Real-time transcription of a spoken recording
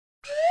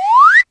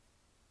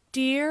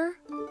Dear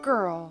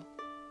girl.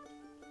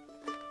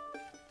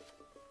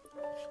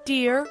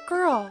 Dear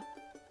girl,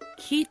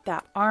 keep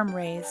that arm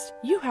raised.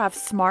 You have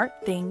smart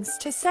things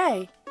to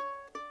say.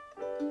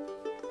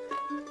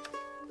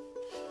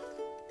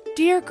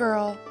 Dear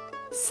girl,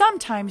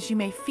 sometimes you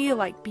may feel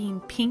like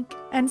being pink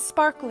and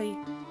sparkly.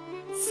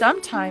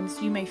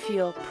 Sometimes you may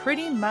feel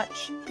pretty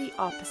much the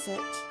opposite.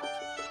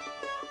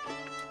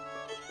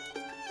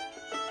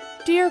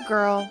 Dear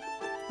girl,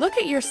 look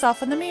at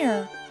yourself in the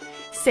mirror.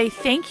 Say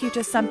thank you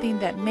to something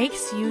that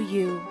makes you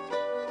you.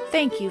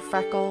 Thank you,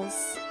 freckles.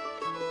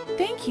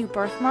 Thank you,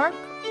 birthmark.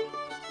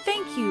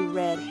 Thank you,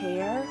 red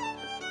hair.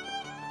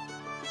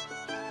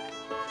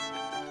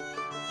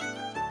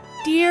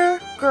 Dear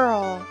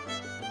girl,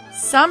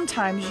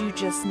 sometimes you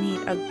just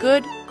need a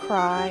good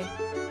cry.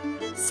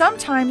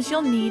 Sometimes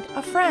you'll need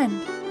a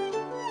friend.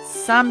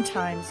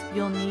 Sometimes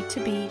you'll need to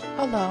be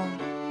alone.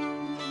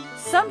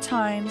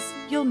 Sometimes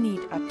you'll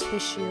need a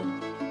tissue.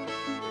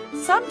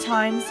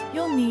 Sometimes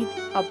you'll need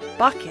a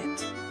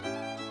bucket.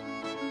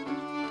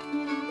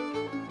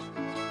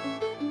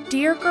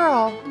 Dear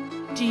girl,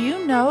 do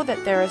you know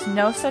that there is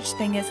no such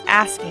thing as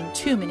asking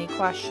too many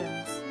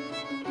questions?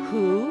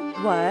 Who,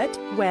 what,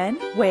 when,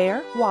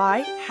 where,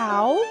 why,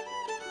 how?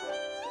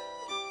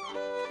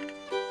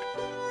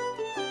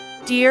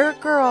 Dear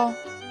girl,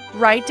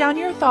 write down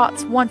your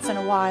thoughts once in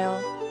a while,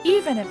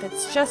 even if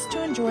it's just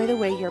to enjoy the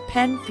way your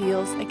pen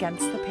feels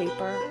against the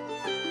paper.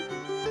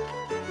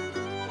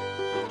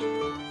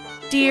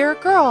 Dear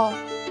girl,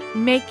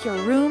 make your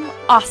room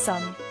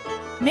awesome.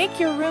 Make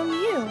your room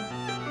you.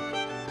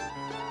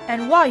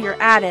 And while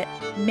you're at it,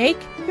 make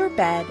your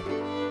bed.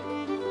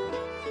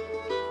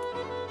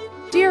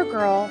 Dear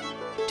girl,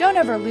 don't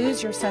ever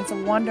lose your sense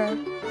of wonder.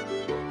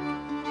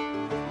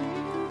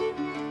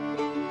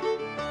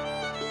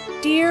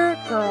 Dear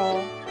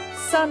girl,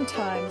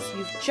 sometimes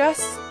you've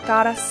just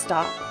gotta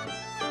stop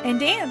and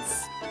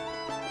dance.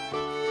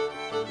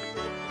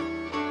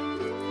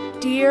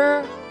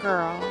 Dear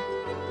girl,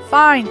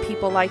 find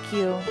people like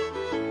you.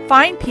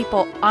 Find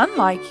people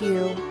unlike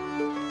you.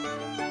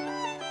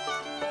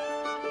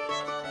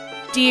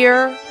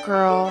 Dear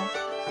girl,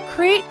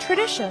 create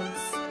traditions.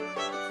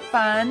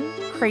 Fun,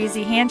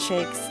 crazy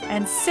handshakes,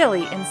 and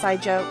silly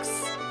inside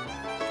jokes.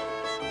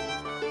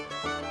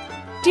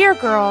 Dear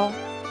girl,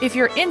 if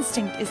your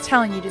instinct is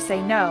telling you to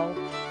say no,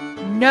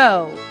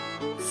 no,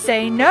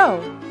 say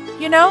no,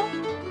 you know?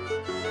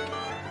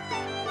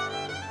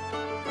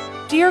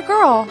 Dear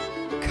girl,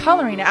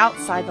 coloring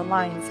outside the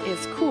lines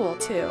is cool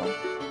too.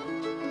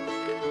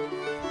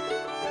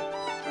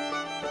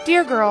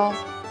 Dear girl,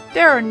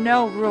 there are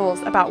no rules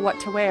about what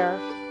to wear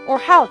or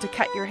how to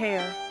cut your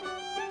hair.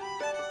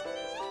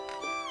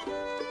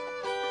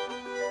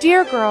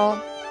 Dear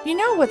girl, you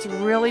know what's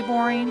really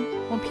boring?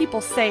 When people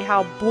say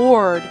how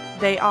bored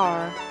they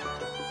are.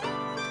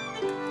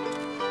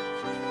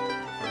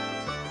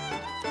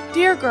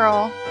 Dear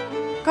girl,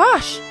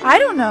 gosh, I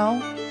don't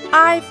know.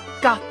 I've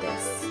got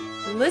this.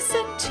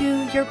 Listen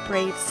to your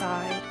brave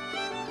side.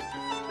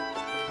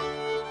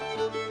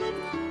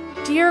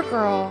 Dear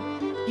girl,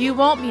 you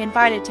won't be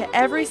invited to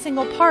every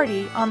single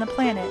party on the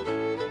planet,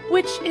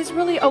 which is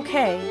really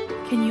okay.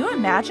 Can you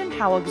imagine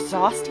how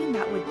exhausting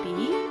that would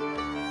be?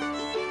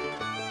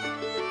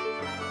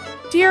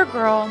 Dear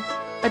girl,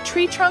 a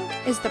tree trunk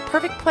is the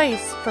perfect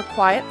place for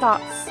quiet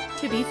thoughts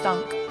to be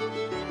thunk.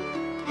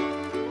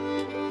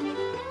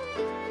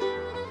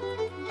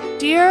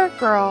 Dear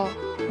girl,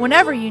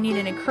 whenever you need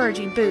an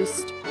encouraging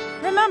boost,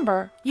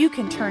 remember you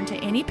can turn to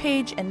any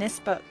page in this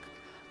book.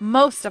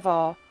 Most of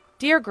all,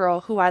 dear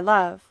girl who I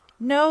love,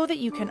 know that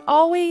you can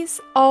always,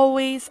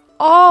 always,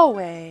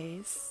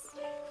 always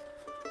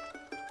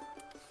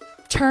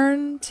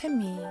turn to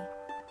me.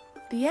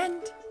 The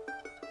end.